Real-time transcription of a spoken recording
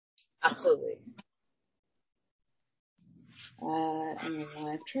Absolutely. And then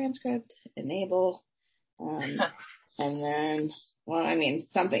live transcript, enable, and then, well, I mean,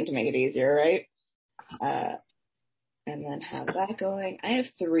 something to make it easier, right? And then have that going. I have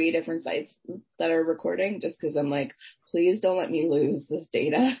 3 different sites that are recording just because I'm like, please don't let me lose this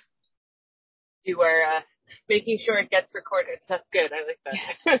data. You are making sure it gets recorded. That's good. I like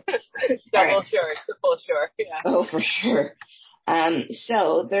that. Double right. Sure, triple sure. Yeah. Oh, for sure.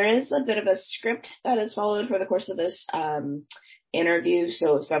 So there is a bit of a script that is followed for the course of this interview.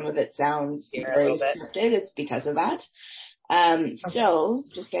 So if some of it sounds very scripted, it's because of that. So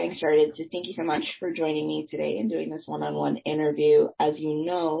just getting started. So thank you so much for joining me today and doing this one-on-one interview. As you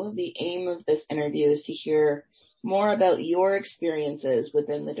know, the aim of this interview is to hear more about your experiences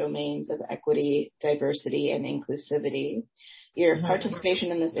within the domains of equity, diversity, and inclusivity. Your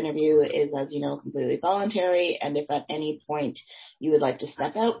participation in this interview is, as you know, completely voluntary, and if at any point you would like to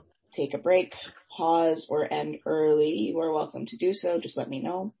step out, take a break, pause, or end early, you are welcome to do so. Just let me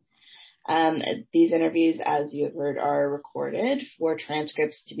know. These interviews, as you have heard, are recorded for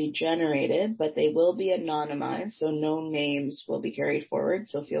transcripts to be generated, but they will be anonymized, so no names will be carried forward.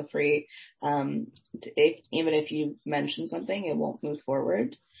 So feel free, even if you mention something, it won't move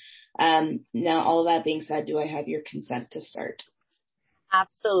forward. Now, all that being said, do I have your consent to start?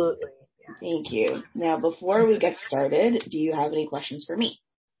 Absolutely. Yeah. Thank you. Now, before we get started, do you have any questions for me?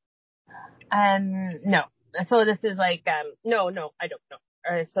 No. So this is like, no, I don't know.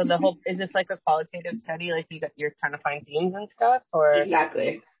 So the whole, is this like a qualitative study? Like you're trying to find themes and stuff, or?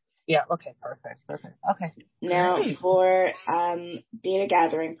 Exactly. Yeah. Okay. Perfect. Okay. Now, for data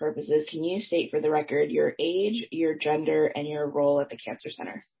gathering purposes, can you state for the record your age, your gender, and your role at the Cancer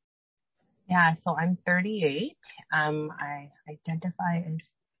Center? Yeah. So I'm 38. I identify as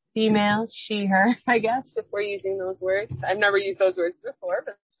female, she, her, I guess, if we're using those words. I've never used those words before,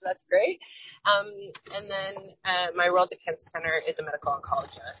 but that's great. And then my role at the Cancer Center is a medical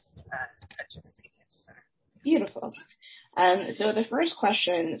oncologist at Cancer Center. Beautiful. So the first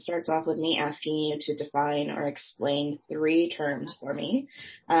question starts off with me asking you to define or explain 3 terms for me.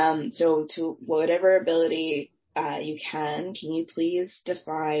 So to whatever ability you can you please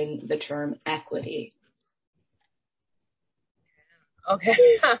define the term equity?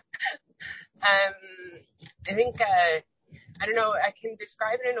 Okay. I think I don't know, I can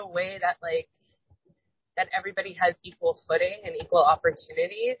describe it in a way that that everybody has equal footing and equal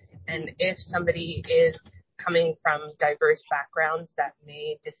opportunities. And if somebody is coming from diverse backgrounds that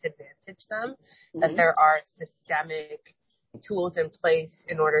may disadvantage them, that there are systemic tools in place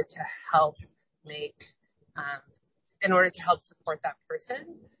in order to help support that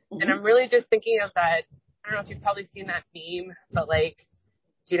person. And I'm really just thinking of that. I don't know if you've probably seen that meme, but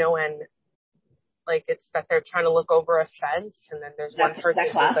when it's that they're trying to look over a fence and then there's one person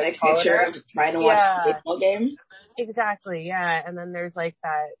who's classic picture of trying to watch the baseball game. Exactly. Yeah. And then there's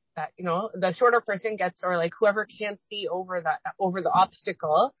that the shorter person gets, or whoever can't see over the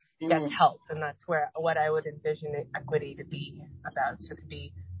obstacle gets help. And that's what I would envision equity to be about. So it could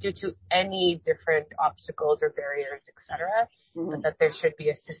be due to any different obstacles or barriers, et cetera, but that there should be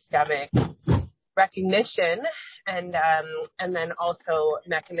a systemic recognition and then also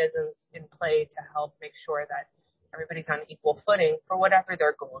mechanisms in play to help make sure that everybody's on equal footing for whatever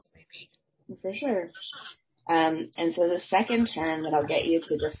their goals may be. For sure. And so the second term that I'll get you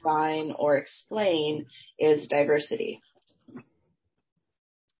to define or explain is diversity.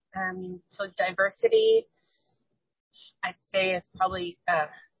 So diversity, I'd say, is probably,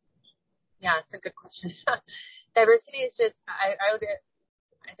 it's a good question. Diversity is just,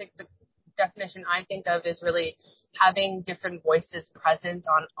 I think the definition I think of is really having different voices present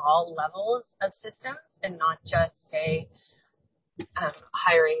on all levels of systems, and not just say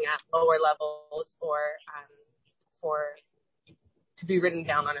hiring at lower levels or to be written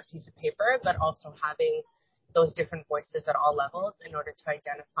down on a piece of paper, but also having those different voices at all levels in order to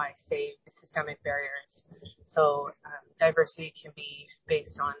identify, say, systemic barriers. So diversity can be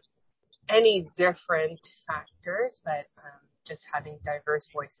based on any different factors, but just having diverse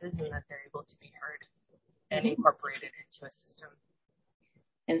voices and that they're able to be heard and incorporated into a system.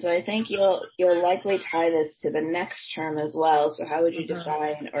 And so I think you'll likely tie this to the next term as well. So how would you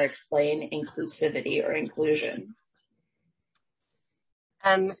define or explain inclusivity or inclusion?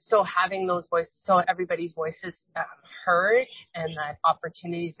 So having those voices, so everybody's voices heard, and that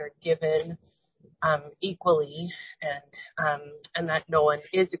opportunities are given equally, and that no one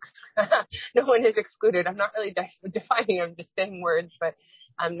is excluded. I'm not really defining them the same words, but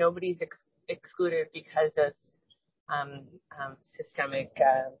nobody's excluded because of systemic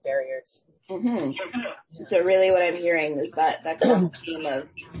barriers. Mm-hmm. So really what I'm hearing is that common theme of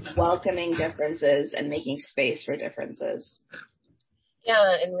welcoming differences and making space for differences.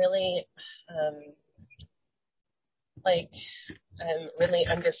 Yeah, and really, really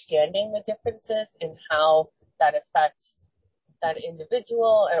understanding the differences and how that affects that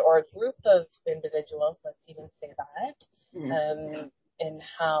individual or a group of individuals, let's even say that, and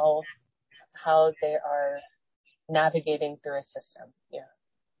how they are navigating through a system. Yeah.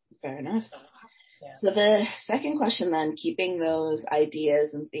 Fair enough. Yeah. So the second question then, keeping those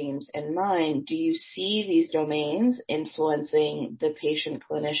ideas and themes in mind, do you see these domains influencing the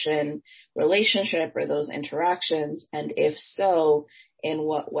patient-clinician relationship or those interactions? And if so, in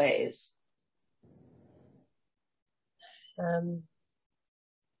what ways? I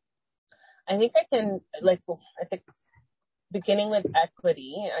think beginning with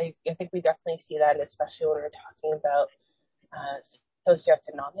equity, I think we definitely see that, especially when we're talking about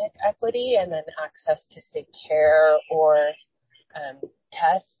socioeconomic equity and then access to, say, care or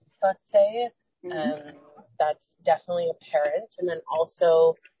tests, let's say. That's definitely apparent, and then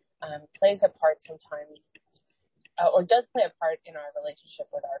also plays a part sometimes, or does play a part in our relationship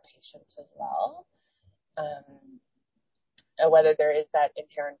with our patients as well. Whether there is that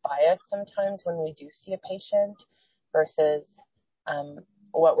inherent bias sometimes when we do see a patient versus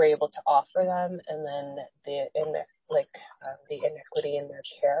what we're able to offer them, and then the inequity in their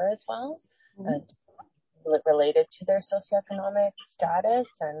care as well, related to their socioeconomic status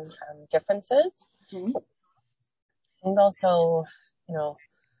and differences. And also,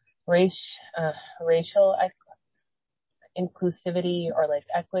 racial inclusivity or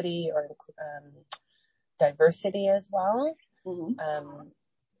equity or diversity as well.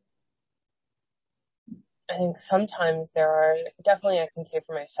 I think sometimes definitely I can say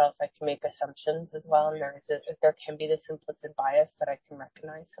for myself, I can make assumptions as well, and there can be this implicit bias that I can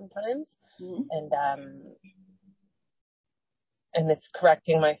recognize sometimes, and it's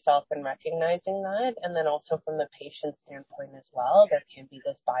correcting myself and recognizing that, and then also from the patient standpoint as well, there can be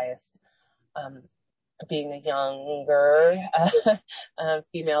this bias. Being a younger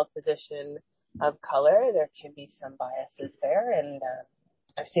female physician of color, there can be some biases there, and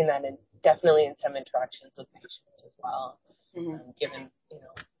I've seen that definitely in some interactions with patients as well, given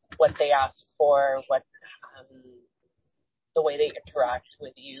what they ask for, what the way they interact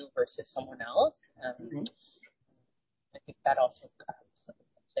with you versus someone else. I think that also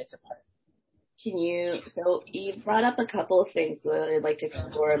plays a part. So you brought up a couple of things that I'd like to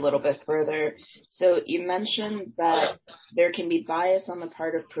explore a little bit further. So you mentioned that there can be bias on the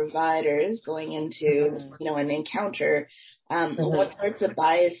part of providers going into, an encounter. What sorts of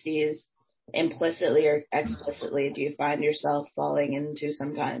biases implicitly or explicitly do you find yourself falling into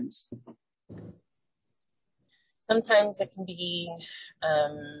sometimes? Sometimes it can be,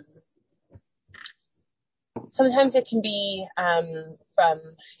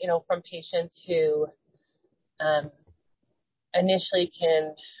 from patients who initially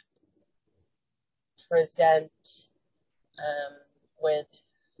can present with,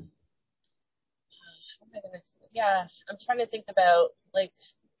 I'm trying to think about,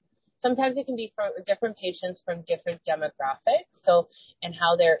 sometimes it can be from different patients from different demographics, and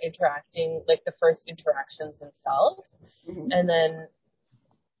how they're interacting, the first interactions themselves. And then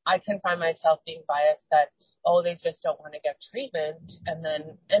I can find myself being biased that, they just don't want to get treatment. And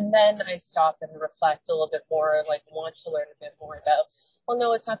then I stop and reflect a little bit more, want to learn a bit more about, well,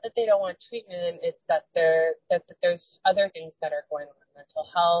 no, it's not that they don't want treatment. It's that there's other things that are going on, mental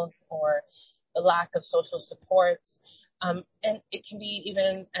health or the lack of social supports. And it can be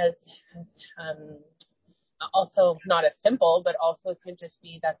even as also not as simple, but also it can just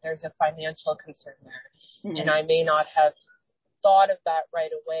be that there's a financial concern there. And I may not have thought of that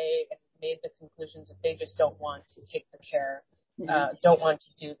right away and made the conclusions that they just don't want to take the care, don't want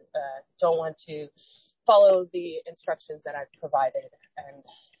to follow the instructions that I've provided. And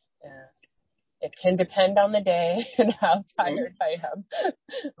it can depend on the day and how tired I am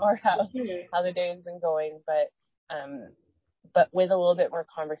or how the day has been going. But with a little bit more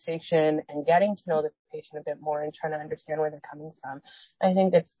conversation and getting to know the patient a bit more and trying to understand where they're coming from, I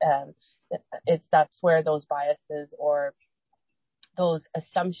think that's where those biases or those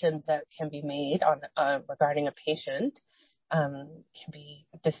assumptions that can be made on regarding a patient can be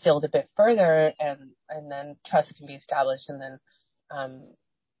distilled a bit further, and then trust can be established, and then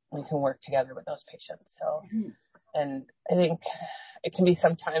we can work together with those patients. So, and I think it can be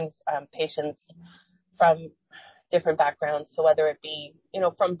sometimes patients from different backgrounds. So whether it be,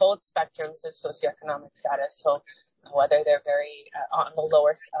 from both spectrums of socioeconomic status. So whether they're very on the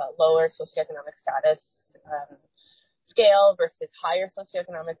lower socioeconomic status, scale versus higher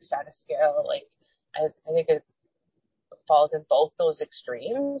socioeconomic status scale. Like, I think it falls in both those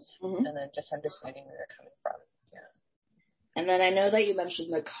extremes, and then just understanding where they're coming from. Yeah. And then I know that you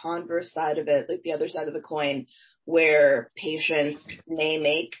mentioned the converse side of it, like the other side of the coin, where patients may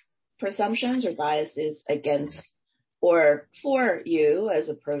make presumptions or biases against or for you as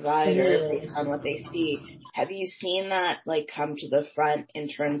a provider based on what they see. Have you seen that like come to the front in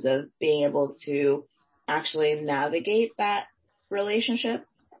terms of being able to actually navigate that relationship?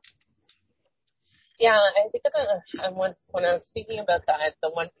 Yeah, I think that when I was speaking about that,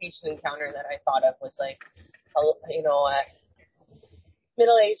 the one patient encounter that I thought of was like, a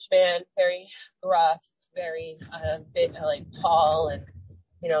middle-aged man, very gruff, very bit like tall, and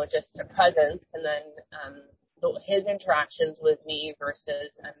just a presence. And then his interactions with me versus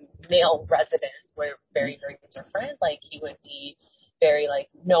a male resident were very, very different. Like, he would be very like,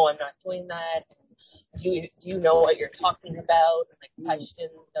 no, I'm not doing that. Do you know what you're talking about? And like question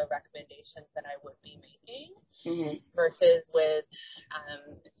the recommendations that I would be making, versus with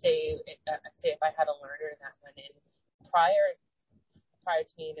say if I had a learner that went in prior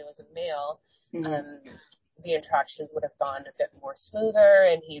to me and it was a male, the interactions would have gone a bit more smoother,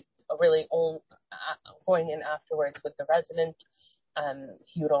 and he really only going in afterwards with the resident,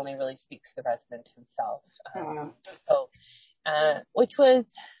 he would only really speak to the resident himself. So which was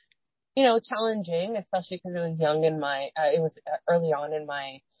challenging, especially because it was young in it was early on in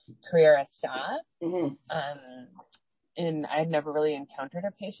my career as staff. And I had never really encountered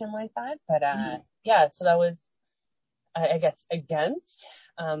a patient like that, but so that was, I guess, against,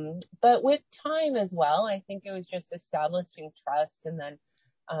 but with time as well, I think it was just establishing trust, and then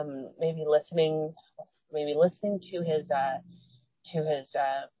maybe listening to his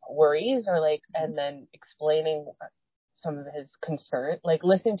worries, or like, and then explaining some of his concern, like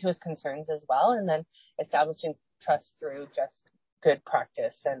listening to his concerns as well, and then establishing trust through just good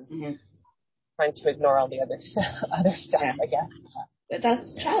practice and trying to ignore all the other stuff, I guess. But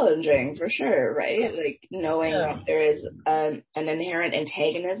that's challenging for sure, right? Like knowing that there is an inherent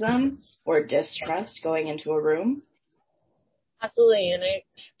antagonism or distrust going into a room. Absolutely, and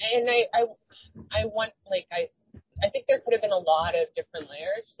I want, like, I think there could have been a lot of different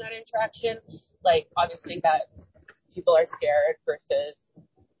layers to that interaction. Like, obviously that people are scared versus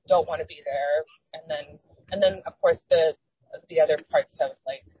don't want to be there, and then of course the other parts of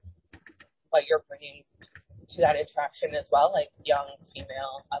like what you're bringing to that interaction as well, like young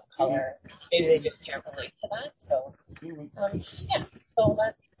female of color, maybe they just can't relate to that. So so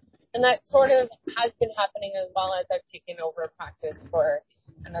that sort of has been happening as well, as I've taken over a practice for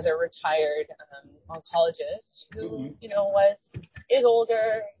another retired oncologist who is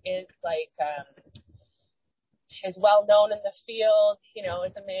older, is like is well known in the field,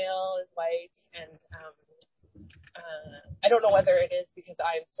 is a male, is white, and I don't know whether it is because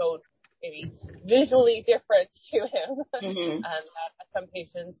I'm so maybe visually different to him. Some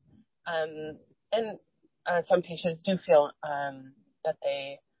patients, and some patients do feel that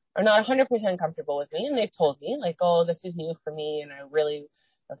they are not 100% comfortable with me, and they've told me like, oh, this is new for me, and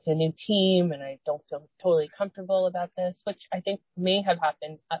it's a new team, and I don't feel totally comfortable about this, which I think may have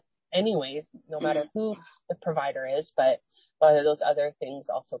happened anyways, no matter who the provider is, but whether those other things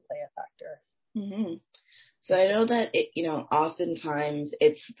also play a factor. So I know that oftentimes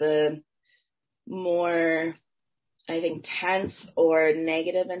it's the more, I think, tense or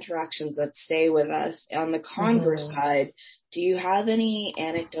negative interactions that stay with us. On the converse side, do you have any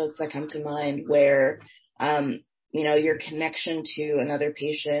anecdotes that come to mind where, your connection to another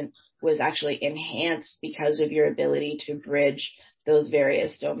patient was actually enhanced because of your ability to bridge those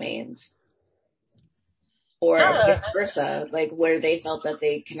various domains? Or vice versa, like where they felt that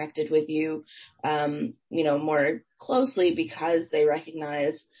they connected with you, more closely because they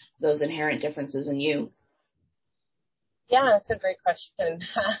recognize those inherent differences in you? Yeah, that's a great question.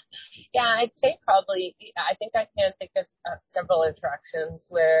 I'd say probably, I think I can think of several interactions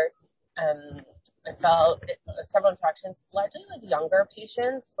where I felt several interactions, largely with younger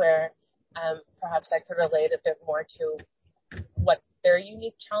patients, where perhaps I could relate a bit more to what their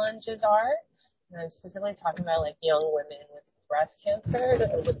unique challenges are. And I'm specifically talking about like young women with breast cancer,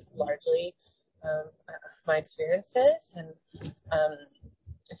 which largely my experiences, and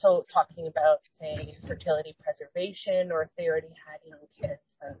so talking about, say, fertility preservation, or if they already had young kids,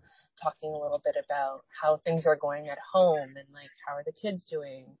 and talking a little bit about how things are going at home, and like how are the kids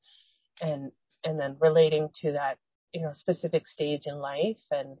doing, and then relating to that specific stage in life.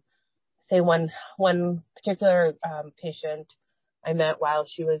 And say one particular patient I met while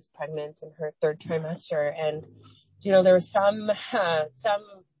she was pregnant in her third trimester, and there were some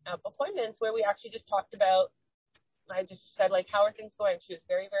appointments where we actually just talked about I just said, like, how are things going? She was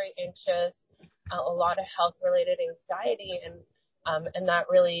very, very anxious, a lot of health-related anxiety, and that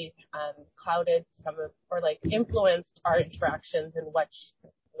really clouded some of, or like influenced our interactions and what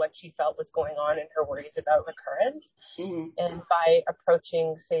she felt was going on and her worries about recurrence. And by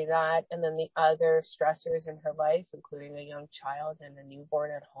approaching, say, that, and then the other stressors in her life, including a young child and a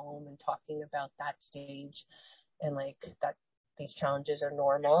newborn at home, and talking about that stage and like that these challenges are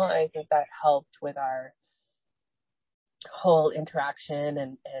normal, I think that helped with our whole interaction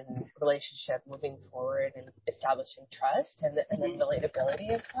and relationship moving forward and establishing trust and then relatability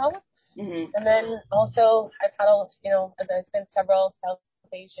as well. And then also I've had there's been several South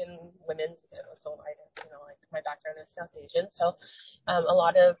Asian women, so like my background is South Asian, so a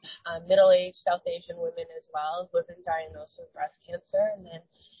lot of middle-aged South Asian women as well who have been diagnosed with breast cancer, and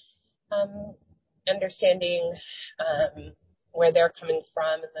then understanding where they're coming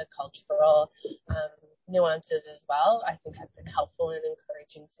from and the cultural nuances as well, I think have been helpful in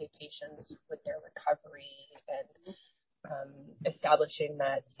encouraging, say, patients with their recovery and establishing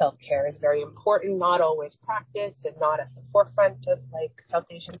that self-care is very important, not always practiced and not at the forefront of like South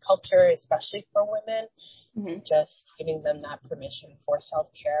Asian culture, especially for women. Just giving them that permission for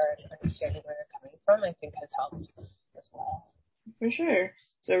self-care and understanding where they're coming from, I think has helped as well. For sure.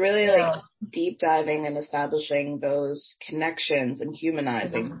 So really like deep diving and establishing those connections and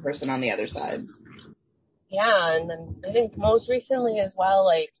humanizing the person on the other side. Yeah, and then I think most recently as well,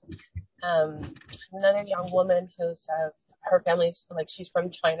 like another young woman who's her family's like, she's from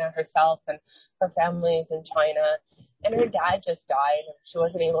China herself, and her family's in China, and her dad just died, and she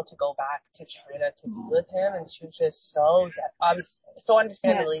wasn't able to go back to China to be with him, and she was just so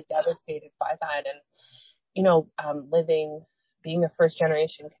understandably devastated by that, and being a first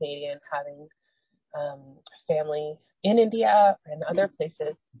generation Canadian, having family in India and other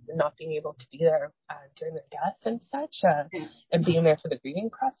places, not being able to be there during their death and such, and being there for the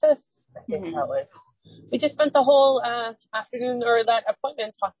grieving process. I think that was, we just spent the whole afternoon or that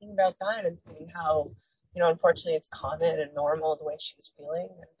appointment talking about that and seeing how, unfortunately it's common and normal the way she was feeling,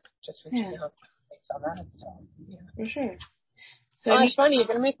 and just reaching out based on that. So, yeah. For sure. So it's funny, you're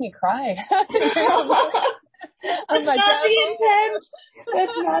going to make me cry. That's not the intent.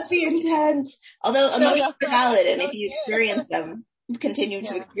 That's not the intent. Although emotions are valid, and if you experience them, continue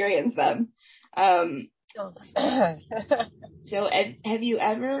to experience them. So have you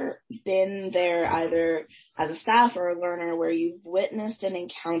ever been there either as a staff or a learner where you've witnessed an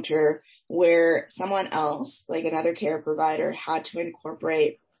encounter where someone else, like another care provider, had to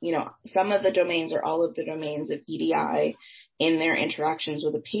incorporate, some of the domains or all of the domains of EDI in their interactions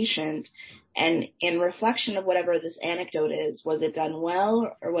with a patient? And in reflection of whatever this anecdote is, was it done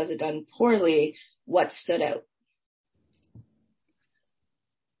well or was it done poorly? What stood out?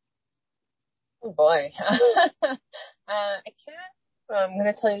 Oh boy. I can't, I'm going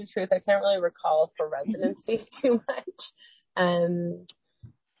to tell you the truth, I can't really recall for residency too much.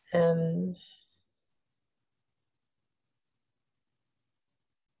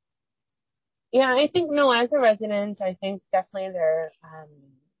 Yeah, I think, no, as a resident, I think definitely they're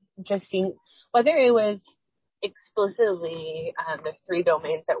just seeing whether it was explicitly the three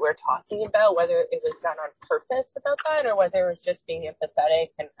domains that we're talking about, whether it was done on purpose about that, or whether it was just being empathetic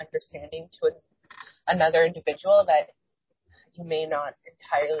and understanding to another individual that you may not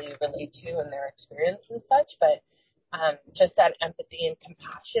entirely relate to in their experience and such, but just that empathy and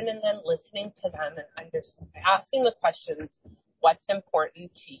compassion, and then listening to them and asking the questions, what's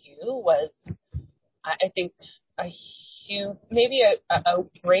important to you, was, I think, maybe a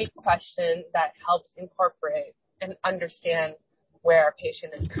great question that helps incorporate and understand where our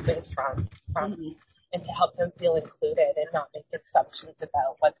patient is coming from, and to help them feel included and not make assumptions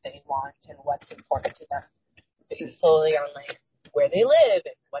about what they want and what's important to them, based solely on like where they live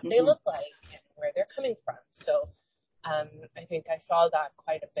and what they look like and where they're coming from. So I think I saw that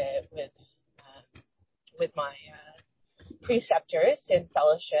quite a bit with my preceptors in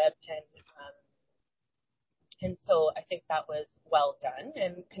fellowship, and so I think that was well done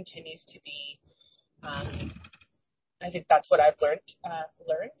and continues to be. I think that's what I've learned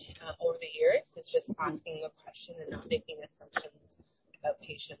over the years, is just asking a question and not making assumptions about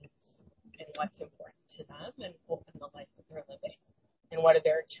patients and what's important to them and the life that they're living and what are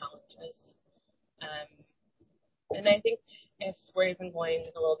their challenges. And I think if we're even going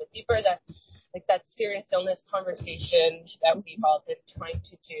a little bit deeper, that serious illness conversation that we've all been trying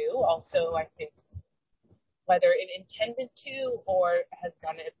to do, also I think whether it intended to or has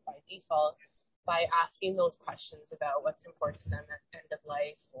done it by default, by asking those questions about what's important to them at the end of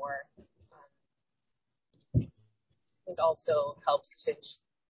life, or I think also helps to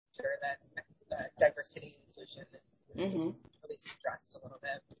ensure that diversity and inclusion really stressed a little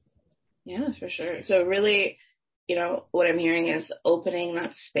bit. Yeah, for sure. So really, what I'm hearing is opening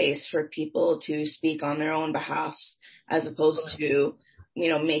that space for people to speak on their own behalfs as opposed to,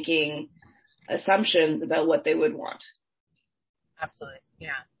 making assumptions about what they would want. Absolutely.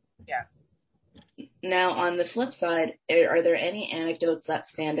 Yeah. Yeah. Now, on the flip side, are there any anecdotes that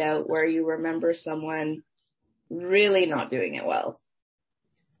stand out where you remember someone really not doing it well?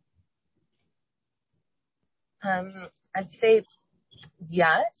 I'd say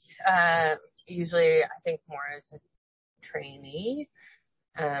yes. Usually, I think more as a trainee.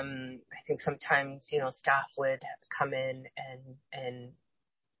 I think sometimes, staff would come in and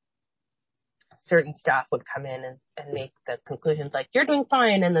certain staff would come in and make the conclusions like, you're doing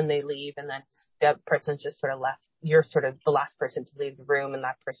fine, and then they leave, and then the person's just sort of left. You're sort of the last person to leave the room, and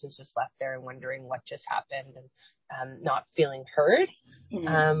that person's just left there and wondering what just happened and not feeling heard.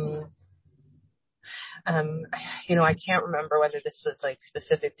 I can't remember whether this was like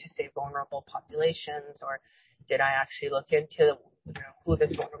specific to, say, vulnerable populations, or did I actually look into who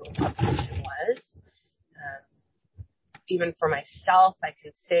this vulnerable population was. Even for myself, I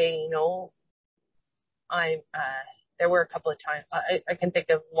can say, there were a couple of times, I can think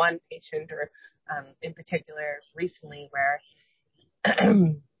of one patient or in particular recently where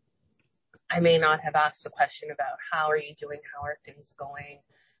I may not have asked the question about how are you doing, how are things going,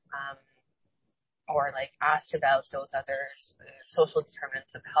 or like asked about those other social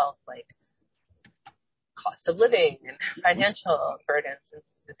determinants of health, like cost of living and financial burdens and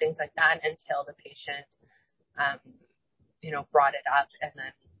things like that, until the patient, brought it up, and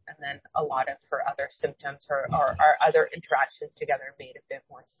then a lot of her other symptoms or our other interactions together made a bit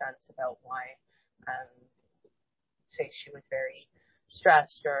more sense about why, say, she was very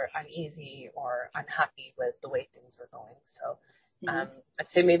stressed or uneasy or unhappy with the way things were going. So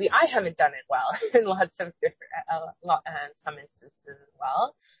I'd say maybe I haven't done it well in lots of different, some instances as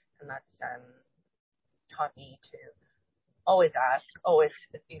well. And that's taught me to always ask, always,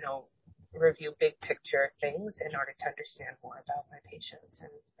 review big picture things in order to understand more about my patients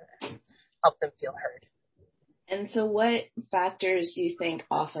and help them feel heard. And so what factors do you think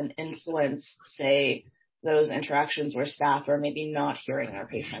often influence, say, those interactions where staff are maybe not hearing their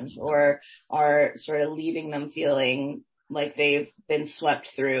patients or are sort of leaving them feeling like they've been swept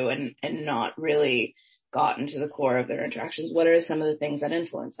through and not really gotten to the core of their interactions? What are some of the things that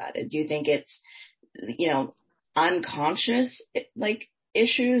influence that? Do you think it's, unconscious, like,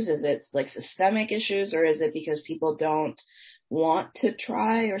 issues? Is it like systemic issues, or is it because people don't want to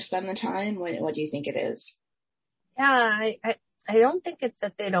try or spend the time? What do you think it is? Yeah, I don't think it's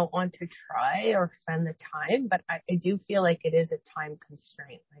that they don't want to try or spend the time, but I do feel like it is a time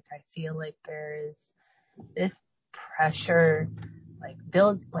constraint. Like, I feel like there is this pressure, like I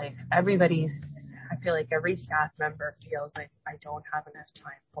feel like every staff member feels like I don't have enough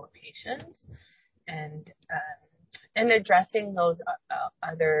time for patients, and addressing those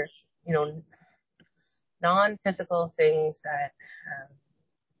other, non-physical things that,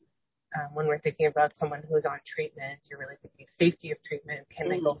 when we're thinking about someone who's on treatment, you're really thinking safety of treatment. Can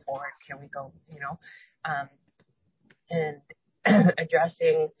they go forward? Can we go, and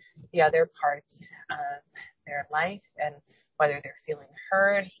addressing the other parts of their life and whether they're feeling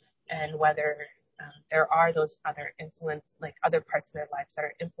heard and whether there are those other other parts of their lives that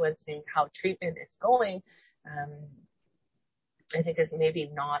are influencing how treatment is going, I think is maybe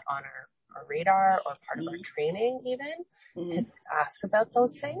not on our radar or part of our training even to ask about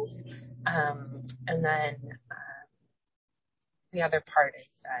those things. And then the other part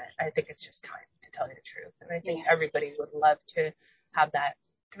is, I think it's just time, to tell you the truth. And I think everybody would love to have that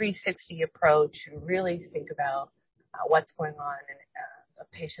 360 approach and really think about what's going on in a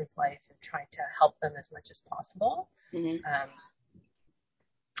patient's life and trying to help them as much as possible. And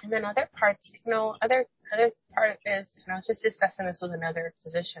then other parts, other part is, and I was just discussing this with another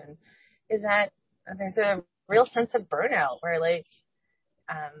physician, is that there's a real sense of burnout where, like,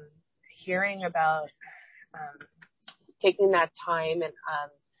 hearing about taking that time and,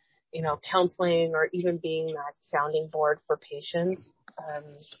 counseling or even being that sounding board for patients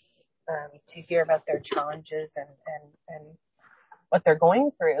to hear about their challenges and what they're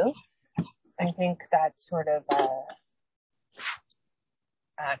going through. I think that sort of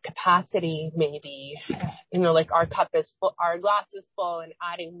capacity, maybe, like our cup is full, our glass is full, and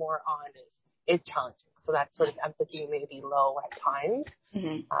adding more on is challenging. So that sort of empathy may be low at times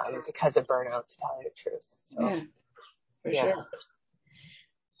because of burnout, to tell you the truth. So, sure.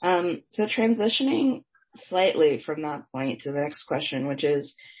 So transitioning slightly from that point to the next question, which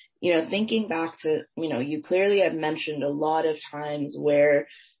is, thinking back to, you clearly have mentioned a lot of times where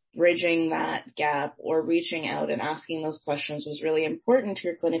bridging that gap or reaching out and asking those questions was really important to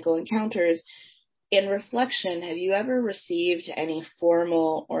your clinical encounters. In reflection, have you ever received any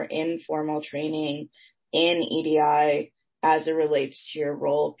formal or informal training in EDI as it relates to your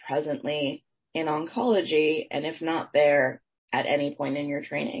role presently in oncology? And if not there, at any point in your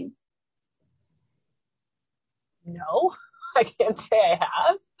training? No, I can't say I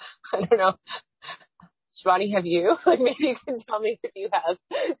have. I don't know. Shivani, have you? Like, maybe you can tell me if you have.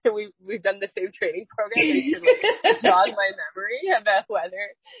 We've done the same training program. I should jog my memory about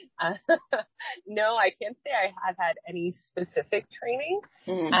whether. No, I can't say I have had any specific training.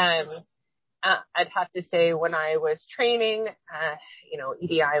 Mm-hmm. I'd have to say when I was training,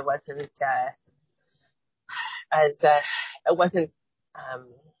 EDI wasn't it wasn't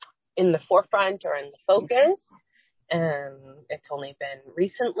in the forefront or in the focus. It's only been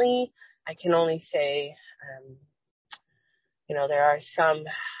recently. I can only say, there are some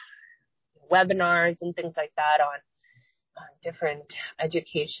webinars and things like that on different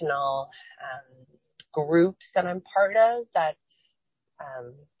educational groups that I'm part of that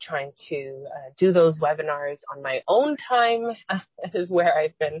trying to do those webinars on my own time is where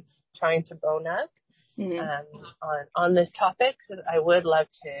I've been trying to bone up on this topic. So I would love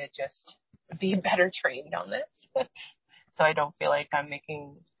to just be better trained on this. So I don't feel like I'm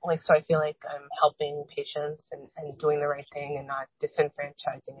so I feel like I'm helping patients and doing the right thing and not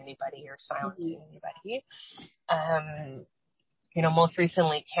disenfranchising anybody or silencing anybody. Most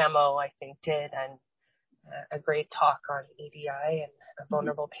recently, Camo, I think, did a great talk on EDI and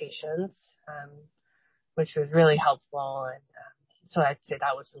vulnerable patients, which was really helpful. And so I'd say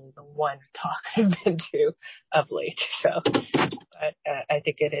that was really the one talk I've been to of late. So I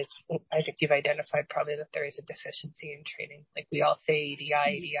think it is. I think you've identified probably that there is a deficiency in training. Like we all say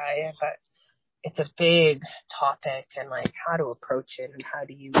EDI, but it's a big topic, and like how to approach it and how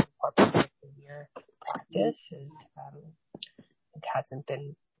do you incorporate it in your practice it hasn't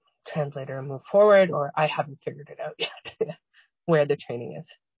been translated or moved forward, or I haven't figured it out yet where the training is.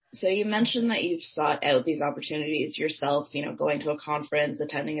 So you mentioned that you've sought out these opportunities yourself, going to a conference,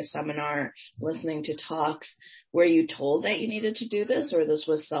 attending a seminar, listening to talks. Were you told that you needed to do this, or this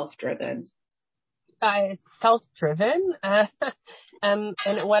was self-driven? It's self-driven. And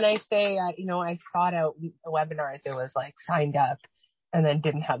when I say, I sought out webinars, it was like signed up and then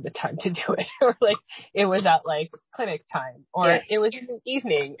didn't have the time to do it. Or like it was at like clinic time, or it was in the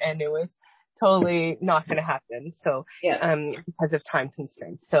evening and it was totally not going to happen. So, because of time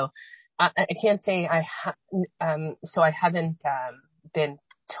constraints. So, I can't say so I haven't, been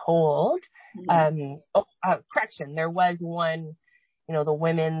told. Correction. There was one, the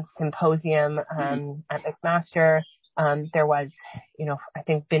women's symposium, at McMaster. There was, I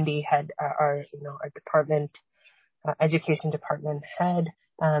think Bindi had, our department, education department head,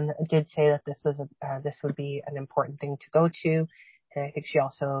 did say that this would be an important thing to go to. And I think she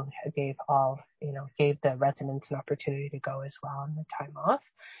also gave the residents an opportunity to go as well on the time off.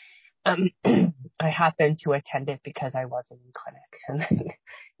 I happened to attend it because I wasn't in clinic, and then,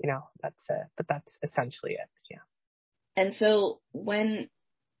 that's essentially it. Yeah. And so when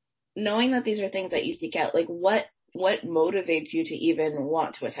knowing that these are things that you seek out, like what motivates you to even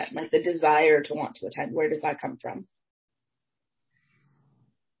want to attend? Like the desire to want to attend, where does that come from?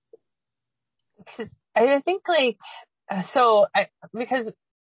 I think because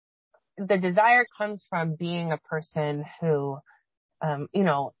the desire comes from being a person who,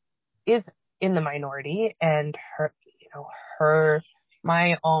 is in the minority, and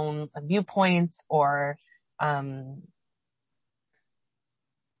my own viewpoints or own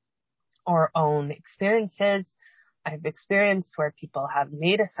experiences. I've experienced where people have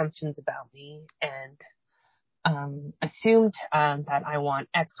made assumptions about me and assumed that I want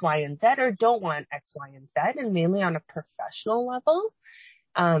X, Y, and Z, or don't want X, Y, and Z, and mainly on a professional level.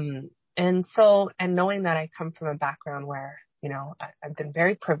 And knowing that I come from a background where, I've been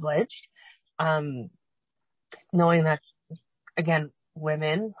very privileged, knowing that, again,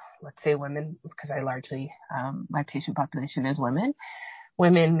 let's say women, because I largely, my patient population is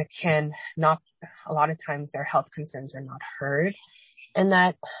women can not, a lot of times their health concerns are not heard, and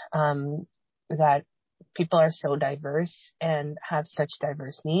that people are so diverse and have such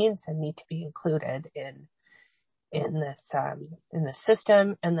diverse needs and need to be included in this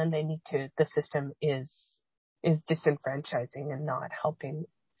system, and then the system is disenfranchising and not helping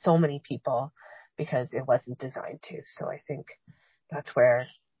so many people because it wasn't designed to. So I think that's where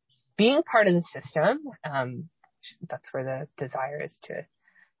being part of the system, that's where the desire is to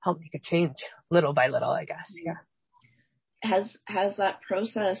help make a change little by little, I guess. Yeah. Has that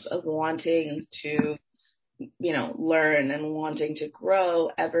process of wanting to learn and wanting to grow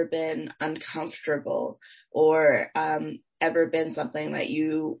ever been uncomfortable or ever been something that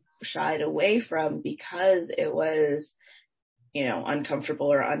you shied away from because it was,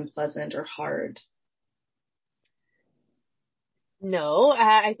 uncomfortable or unpleasant or hard? No,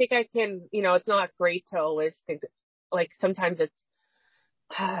 I think I can, it's not great to always think, like sometimes it's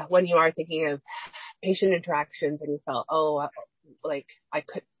when you are thinking of patient interactions and you felt, like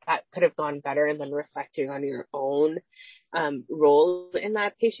that could have gone better, and then reflecting on your own role in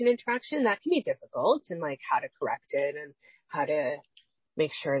that patient interaction, that can be difficult, and like how to correct it and how to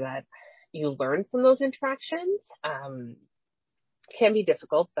make sure that you learn from those interactions can be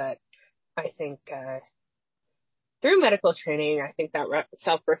difficult. But I think through medical training, I think that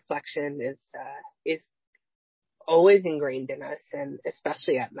self-reflection is always ingrained in us, and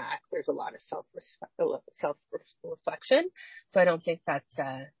especially at MAC, there's a lot of self-reflection. So I don't think that's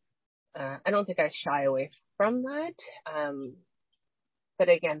I don't think I shy away from that. But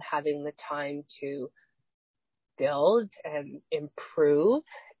again, having the time to build and improve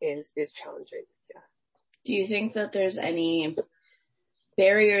is challenging. Yeah. Do you think that there's any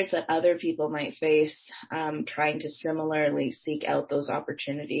barriers that other people might face trying to similarly seek out those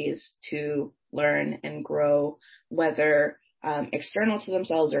opportunities to learn and grow, whether external to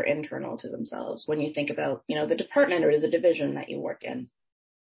themselves or internal to themselves, when you think about, the department or the division that you work in?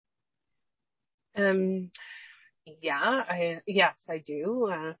 Yes, I do.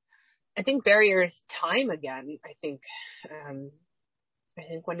 I think barriers, time again. I think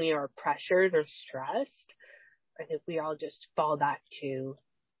when we are pressured or stressed, I think we all just fall back to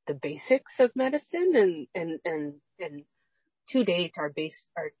the basics of medicine, and to date,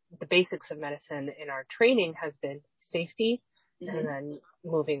 the basics of medicine in our training has been safety, mm-hmm. and then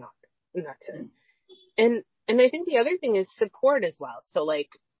moving on, and that's it. And I think the other thing is support as well. So like,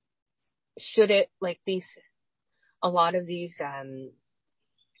 a lot of these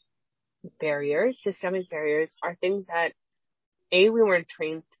systemic barriers are things that we weren't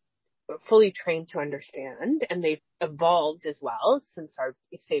fully trained to understand, and they've evolved as well since our,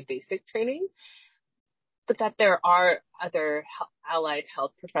 say, basic training, but that there are other allied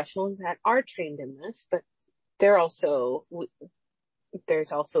health professionals that are trained in this, but there's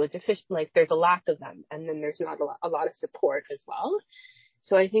also a deficient, like there's a lack of them, and then there's not a lot of support as well.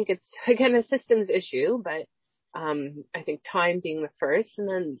 So I think it's, again, a systems issue, but I think time being the first, and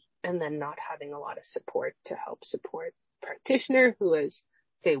then not having a lot of support to help support practitioner who is,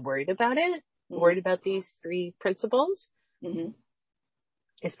 say, worried about these three principles, mm-hmm.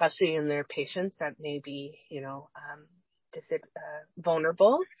 especially in their patients that may be,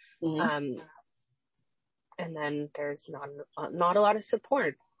 vulnerable. Mm-hmm. And then there's not a lot of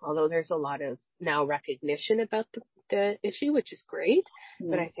support, although there's a lot of now recognition about the issue, which is great.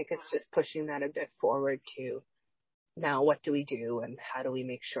 Mm-hmm. But I think it's just pushing that a bit forward to now, what do we do, and how do we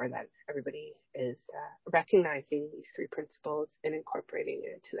make sure that everybody is recognizing these three principles and incorporating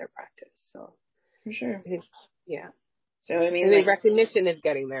it into their practice? So, for sure. Yeah. So, I mean, the recognition is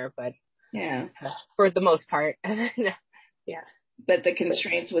getting there, but yeah, for the most part, yeah. But the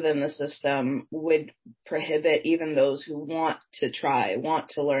constraints within the system would prohibit even those who want to try,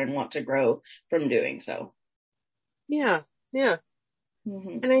 want to learn, want to grow from doing so. Yeah. Yeah.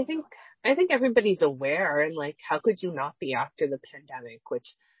 Mm-hmm. And I think everybody's aware, and like, how could you not be after the pandemic,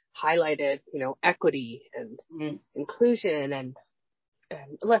 which highlighted, equity and mm-hmm. inclusion and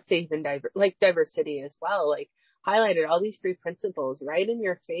let's say even diversity as well, like highlighted all these three principles right in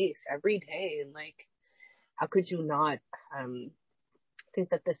your face every day. And like, how could you not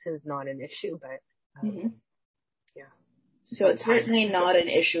think that this is not an issue? But mm-hmm. yeah. So it's certainly not an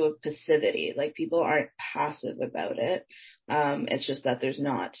issue of passivity. Like, people aren't passive about it. It's just that there's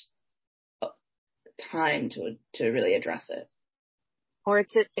not time to really address it. Or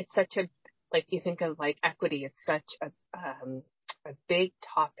it's such a, like, you think of like equity, it's such a big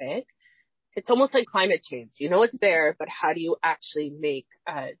topic. It's almost like climate change. It's there, but how do you actually make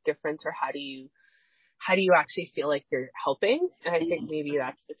a difference, or how do you actually feel like you're helping? And I think maybe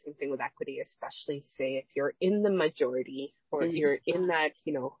that's the same thing with equity, especially, say, if you're in the majority, or mm-hmm. you're in that,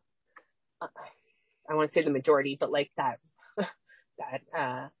 I want to say the majority, but like that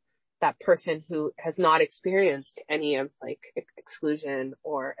person who has not experienced any of like exclusion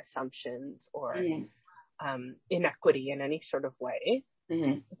or assumptions or mm-hmm. Inequity in any sort of way,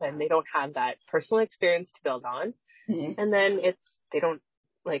 mm-hmm. then they don't have that personal experience to build on. Mm-hmm. And then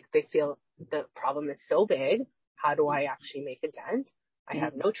they feel the problem is so big. How do I actually make a dent? I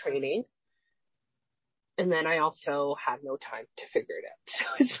have no training. And then I also have no time to figure it out. So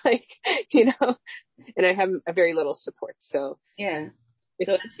it's like, and I have a very little support. So yeah,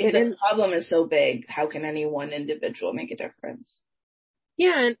 So the problem is so big. How can any one individual make a difference?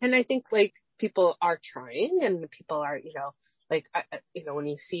 Yeah. And I think like people are trying, and people are, like, when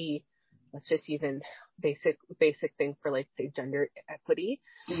you see, let's just even basic thing for like, say, gender equity,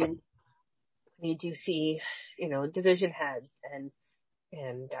 Mm-hmm. you do see, division heads and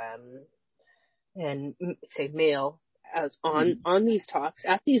say male as on these talks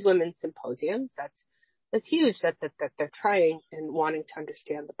at these women's symposiums. That's huge that they're trying and wanting to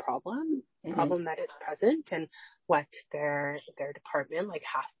understand the problem that is present, and what their department, like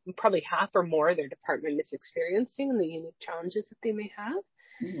probably half or more their department is experiencing, and the unique challenges that they may have.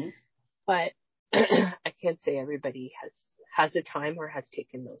 Mm-hmm. But I can't say everybody has the time or has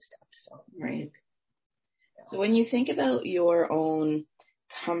taken those steps. So. Right. So when you think about your own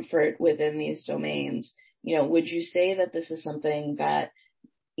comfort within these domains, would you say that this is something that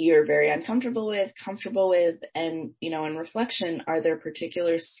you're very uncomfortable with, comfortable with, and, in reflection, are there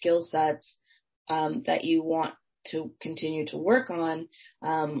particular skill sets that you want to continue to work on,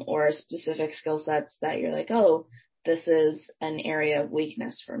 or specific skill sets that you're like, oh, this is an area of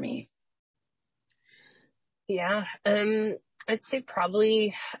weakness for me? Yeah, I'd say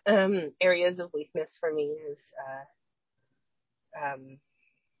probably areas of weakness for me is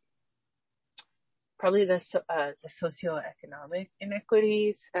probably the socioeconomic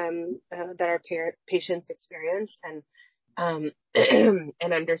inequities that our patients experience, and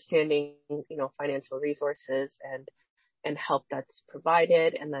and understanding, financial resources and help that's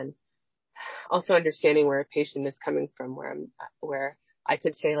provided, and then also understanding where a patient is coming from, where I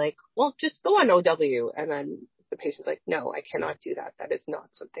could say like, well, just go on OW, and then the patient's like, no, I cannot do that. That is not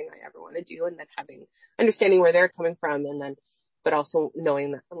something I ever want to do. And then understanding where they're coming from, and then, but also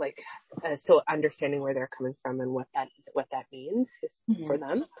knowing that, like, so understanding where they're coming from and what that means is for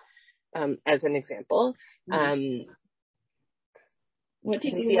them, as an example. What do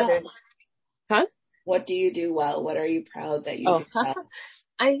you do well? Huh? What do you do well? What are you proud that you do well?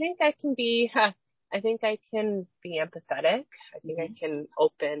 I think I can be empathetic. I think I can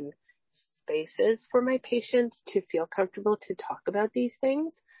open spaces for my patients to feel comfortable to talk about these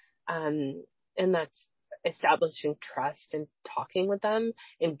things. And that's establishing trust and talking with them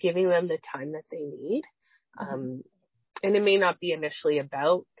and giving them the time that they need. And it may not be initially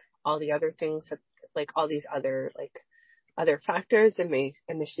about all the other things that, like, all these other factors. It may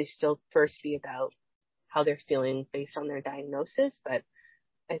initially still first be about how they're feeling based on their diagnosis. But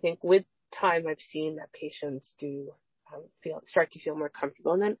I think with time, I've seen that patients do start to feel more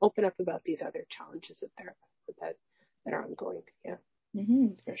comfortable, and then open up about these other challenges that are ongoing. Yeah.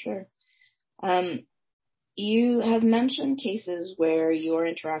 For sure. You have mentioned cases where your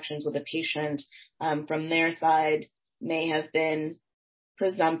interactions with a patient from their side may have been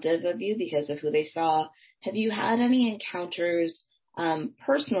presumptive of you because of who they saw. Have you had any encounters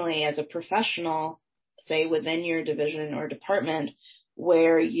personally as a professional, say within your division or department,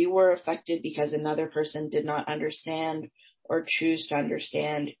 where you were affected because another person did not understand or choose to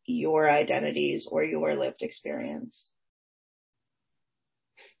understand your identities or your lived experience?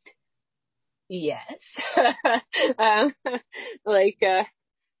 Yes. I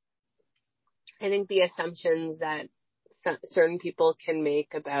think the assumptions that certain people can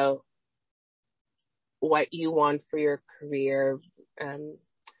make about what you want for your career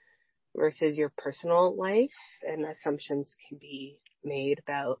versus your personal life, and assumptions can be made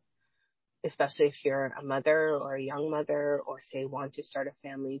about, especially if you're a mother or a young mother, or say want to start a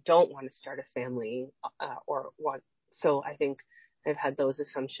family, don't want to start a family, or want. So I think I've had those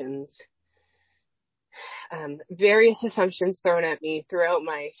assumptions, various assumptions thrown at me throughout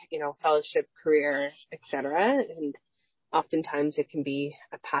my, fellowship career, etc. And oftentimes it can be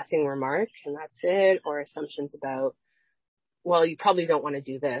a passing remark and that's it, or assumptions about, well, you probably don't want to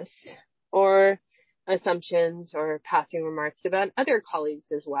do this, or assumptions or passing remarks about other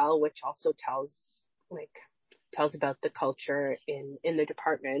colleagues as well, which also tells about the culture in the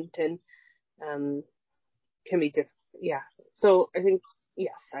department, and can be different. Yeah. So I think,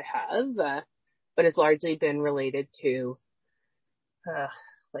 yes, I have, but it's largely been related to,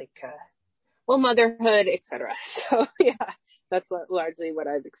 motherhood, etc. So yeah, that's largely what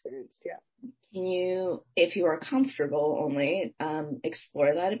I've experienced. Yeah. Can you, if you are comfortable only,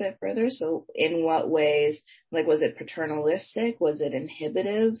 explore that a bit further? So in what ways, like, was it paternalistic? Was it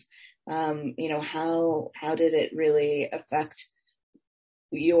inhibitive? How did it really affect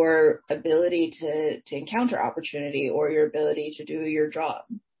your ability to encounter opportunity or your ability to do your job?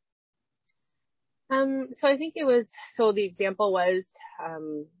 So I think the example was,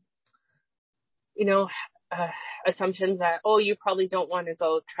 assumptions that, oh, you probably don't want to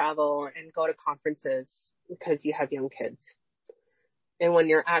go travel and go to conferences because you have young kids. And when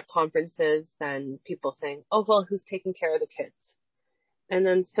you're at conferences, then people saying, oh, well, who's taking care of the kids? And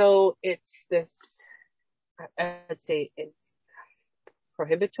then so it's this, I'd say,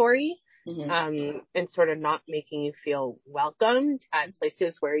 prohibitory, and sort of not making you feel welcomed at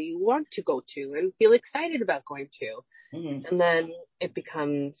places where you want to go to and feel excited about going to. And then it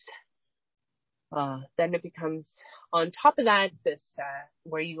becomes on top of that, this,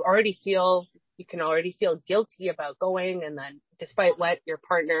 where you can already feel guilty about going. And then despite what your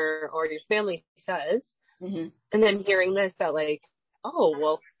partner or your family says, and then hearing this, that like, oh,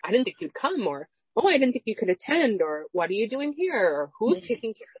 well, I didn't think you'd come, or, oh, I didn't think you could attend, or what are you doing here, or who's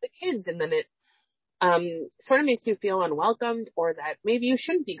taking care of the kids? And then it sort of makes you feel unwelcomed, or that maybe you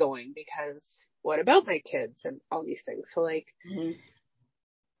shouldn't be going because what about my kids and all these things. So like,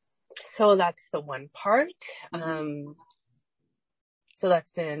 so that's the one part. So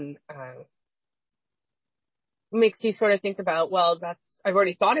that's been, makes you sort of think about, well, I've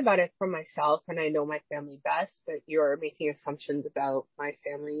already thought about it for myself and I know my family best, but you're making assumptions about my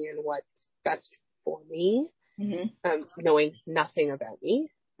family and what's best for me, knowing nothing about me,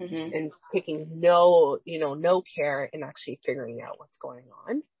 and taking no care in actually figuring out what's going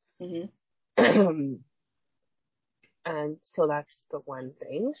on. And so that's the one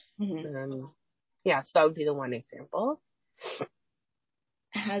thing. So that would be the one example.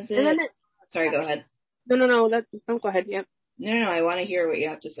 Sorry, go ahead. No, don't go ahead. Yep. No, I want to hear what you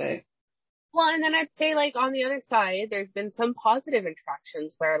have to say. Well, and then I'd say, like, on the other side, there's been some positive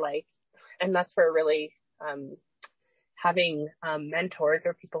interactions where, like, and that's where really having mentors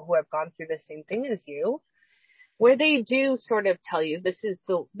or people who have gone through the same thing as you, where they do sort of tell you this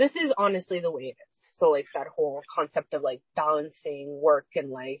is honestly the way it is. So, like, that whole concept of, like, balancing work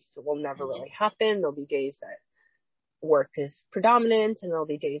and life will never really happen. There'll be days that work is predominant, and there'll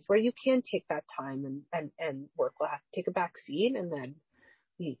be days where you can take that time and work will have to take a back seat, and then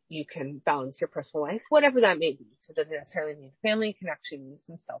you can balance your personal life, whatever that may be. So it doesn't necessarily mean family. It can actually mean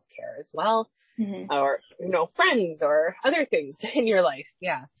some self-care as well, or, friends or other things in your life.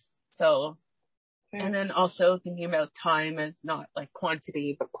 Yeah. So, and then also thinking about time as not like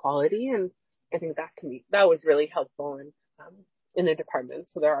quantity, but quality. And I think that was really helpful in the department.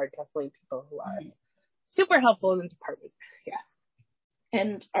 So there are definitely people who are super helpful in the department. Yeah.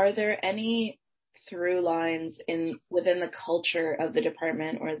 And are there any through lines within the culture of the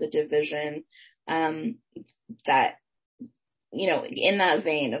department or the division that, in that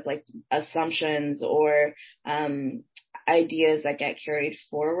vein of like assumptions or ideas that get carried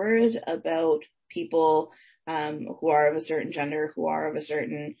forward about people who are of a certain gender, who are of a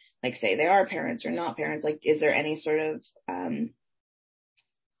certain, like, say they are parents or not parents? Like, is there any sort of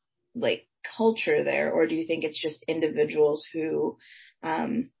like culture there, or do you think it's just individuals who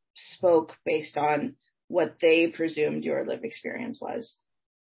spoke based on what they presumed your lived experience was?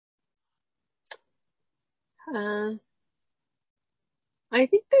 I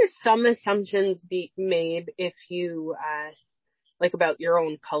think there's some assumptions be made if you like about your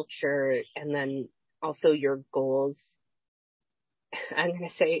own culture, and then also your goals. I'm going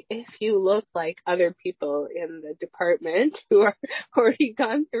to say, if you look like other people in the department who are already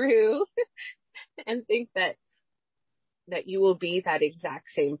gone through and think that you will be that exact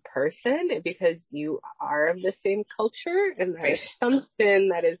same person because you are of the same culture, and that assumption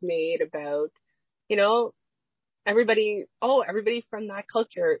that is made about, everybody from that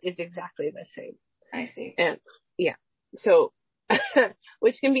culture is exactly the same. I see. And yeah, so,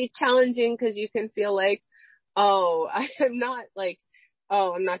 which can be challenging because you can feel like, I'm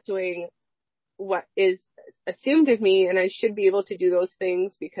not doing what is assumed of me, and I should be able to do those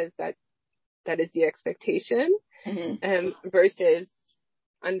things because that is the expectation, versus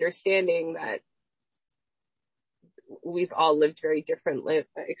understanding that we've all lived very different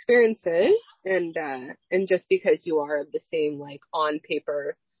experiences, and just because you are of the same, like, on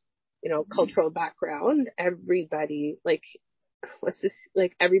paper, cultural background, everybody,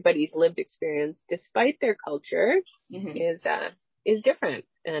 everybody's lived experience, despite their culture, is different.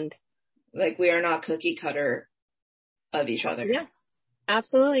 And like, we are not cookie cutter of each other. Yeah,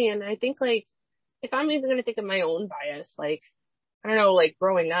 absolutely. And I think, like, if I'm even going to think of my own bias, like, I don't know, like,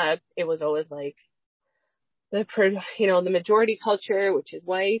 growing up, it was always like the majority culture, which is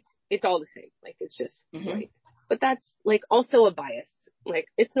white, it's all the same. Like, it's just white. But that's, like, also a bias. Like,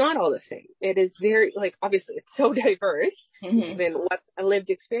 it's not all the same. It is very, like, obviously it's so diverse, even what a lived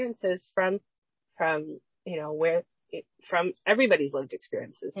experiences from everybody's lived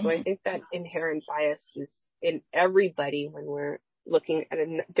experiences. So I think that inherent bias is in everybody when we're looking at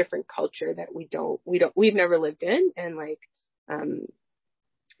a different culture that we've never lived in. And, like,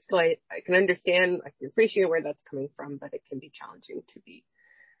 So I can understand, I can appreciate where that's coming from, but it can be challenging to be,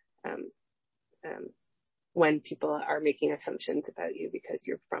 when people are making assumptions about you because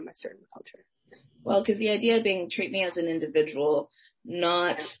you're from a certain culture. Well, because the idea being treat me as an individual,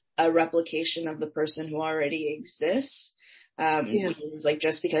 not a replication of the person who already exists. Because, like,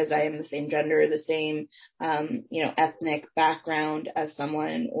 just because I am the same gender, the same, ethnic background as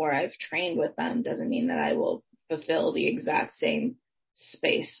someone, or I've trained with them, doesn't mean that I will fulfill the exact same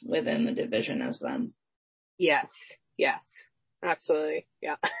space within the division as them. Yes, absolutely.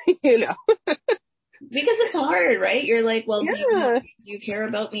 Yeah. Because it's hard, right? You're like, well, do you care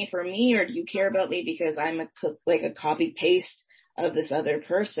about me for me, or do you care about me because I'm a copy paste of this other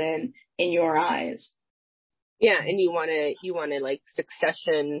person in your eyes? Yeah, and you want to like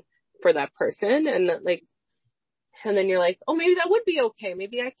succession for that person, and then you're like, oh, maybe that would be okay.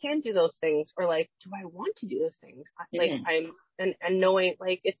 Maybe I can do those things, or like, do I want to do those things? Like and knowing,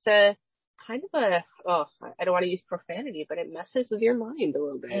 like, it's a kind of I don't want to use profanity, but it messes with your mind a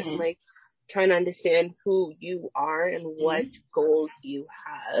little bit. Like, trying to understand who you are and what goals you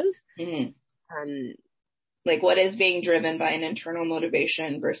have. Like, what is being driven by an internal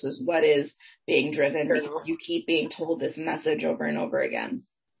motivation versus what is being driven because you keep being told this message over and over again.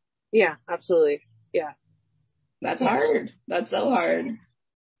 Yeah, absolutely. Yeah. That's hard. That's so hard.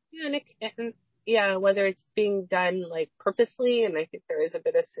 Yeah, and whether it's being done like purposely, and I think there is a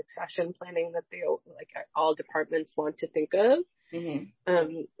bit of succession planning that they, like, all departments want to think of,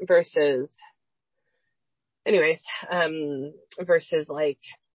 versus like,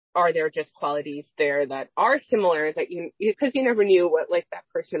 are there just qualities there that are similar that because you never knew what, like, that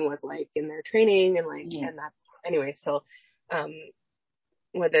person was like in their training, and like, and that anyway. So,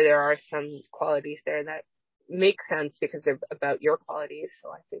 whether there are some qualities there that make sense because they're about your qualities. So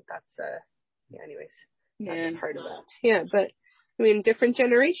I think that's, that's part of that. Yeah. But I mean, different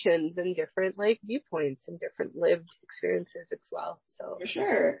generations and different, like, viewpoints and different lived experiences as well. So for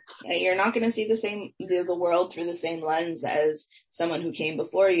sure, you're not going to see the world through the same lens as someone who came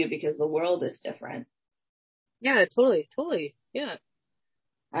before you because the world is different. Yeah, totally. Yeah.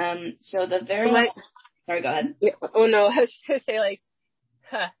 So sorry, go ahead. Yeah, oh no, I was just gonna say, like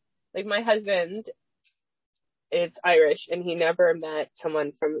my husband is Irish, and he never met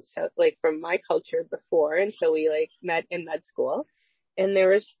someone from my culture before until we, like, met in med school. And there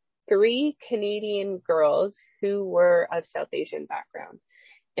was 3 Canadian girls who were of South Asian background,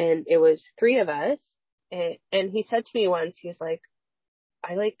 and it was 3 of us. And he said to me once, he was like,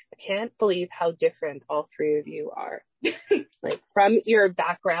 I can't believe how different all 3 of you are. Like, from your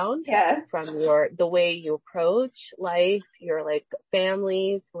background, from the way you approach life, your, like,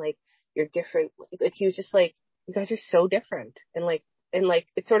 families, like, you're different. Like, he was just like, you guys are so different. And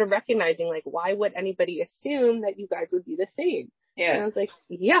it's sort of recognizing, like, why would anybody assume that you guys would be the same? Yeah. And I was like,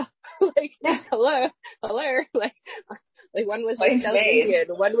 hello. Like one was like South Indian,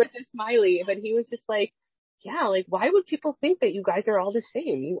 one was a Smiley, but he was just like, yeah, like, why would people think that you guys are all the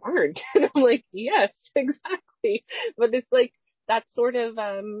same? You aren't. And I'm like, yes, exactly. But it's like that sort of,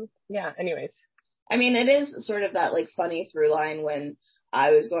 anyways. I mean, it is sort of that, like, funny through line when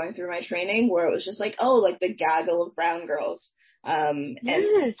I was going through my training where it was just like, oh, like the gaggle of brown girls. And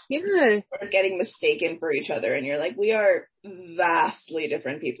sort of getting mistaken for each other. And you're like, we are vastly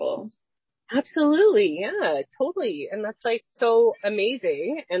different people. Absolutely. Yeah, totally. And that's, like, so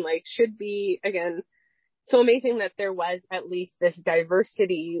amazing, and, like, should be, again, so amazing that there was at least this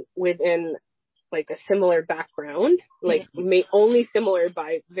diversity within, like, a similar background, like, only similar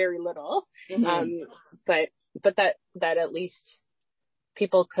by very little. But that at least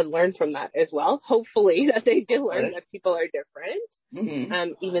people could learn from that as well. Hopefully that they did learn that people are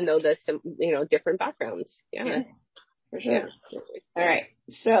different, even though there's some, different backgrounds. Yeah, for sure. Yeah. All right.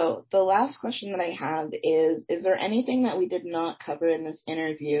 So the last question that I have is there anything that we did not cover in this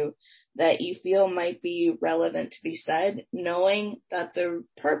interview that you feel might be relevant to be said, knowing that the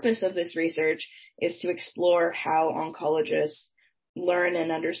purpose of this research is to explore how oncologists learn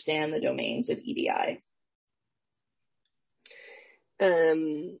and understand the domains of EDI?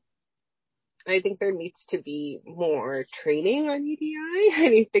 I think there needs to be more training on EDI.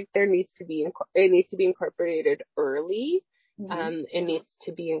 I think it needs to be incorporated early. It needs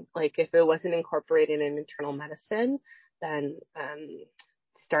to be, like, if it wasn't incorporated in internal medicine, then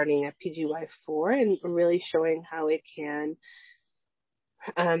starting at PGY4 and really showing how it can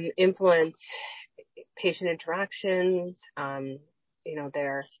influence patient interactions,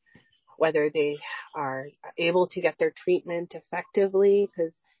 whether they are able to get their treatment effectively,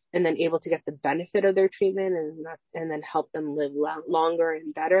 because and then able to get the benefit of their treatment and then help them live longer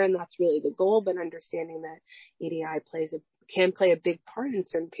and better. And that's really the goal, but understanding that EDI can play a big part in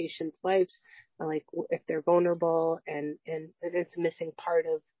certain patients' lives, like if they're vulnerable, and it's a missing part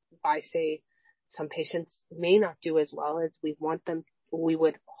of why, say, some patients may not do as well as we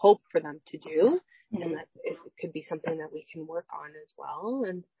would hope for them to do. Mm-hmm. And that it could be something that we can work on as well.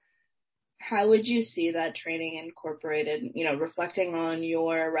 And how would you see that training incorporated, reflecting on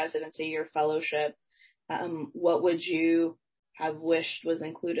your residency, your fellowship? What would you have wished was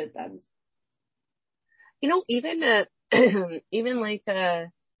included then? Even like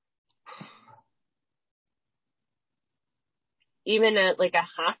even at like a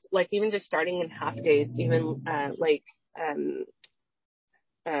half, like even just starting in half days, even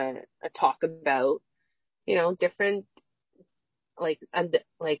a talk about, different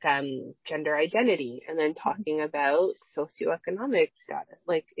gender identity, and then talking about socioeconomic status,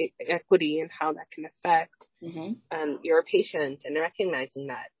 like equity, and how that can affect your patient, and recognizing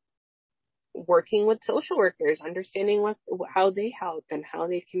that, working with social workers, understanding how they help and how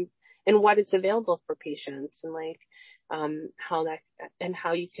they can, and what is available for patients, and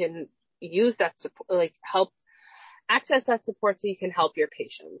how you can use that support, help access that support so you can help your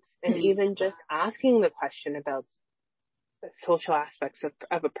patients, and even just asking the question about the social aspects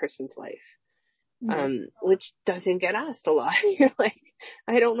of a person's life, which doesn't get asked a lot. You're like,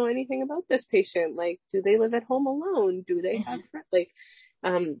 I don't know anything about this patient. Like, do they live at home alone? Do they have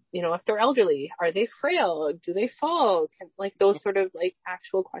if they're elderly, are they frail? Do they fall? Those sort of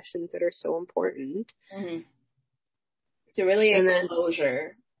actual questions that are so important. Mm-hmm. So really,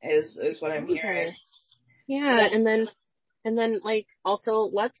 exposure is what I'm hearing. Yeah, and then also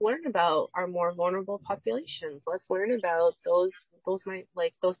let's learn about our more vulnerable populations. Let's learn about those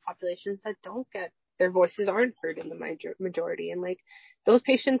populations that don't get their voices aren't heard in the majority, and those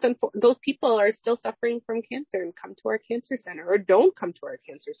patients and those people are still suffering from cancer and come to our cancer center, or don't come to our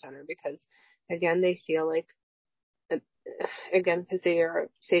cancer center because again they feel because they are,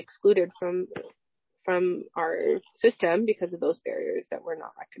 say, excluded from our system because of those barriers that we're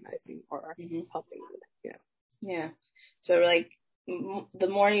not recognizing or helping with. Yeah. So the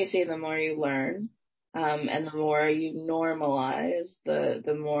more you see, the more you learn, and the more you normalize,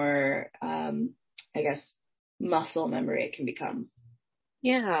 the more, I guess, muscle memory it can become.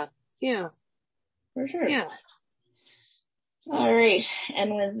 Yeah. For sure. Yeah. All right.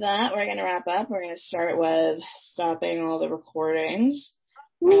 And with that, we're going to wrap up. We're going to start with stopping all the recordings.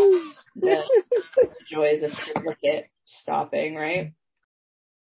 The joys of duplicate stopping, right?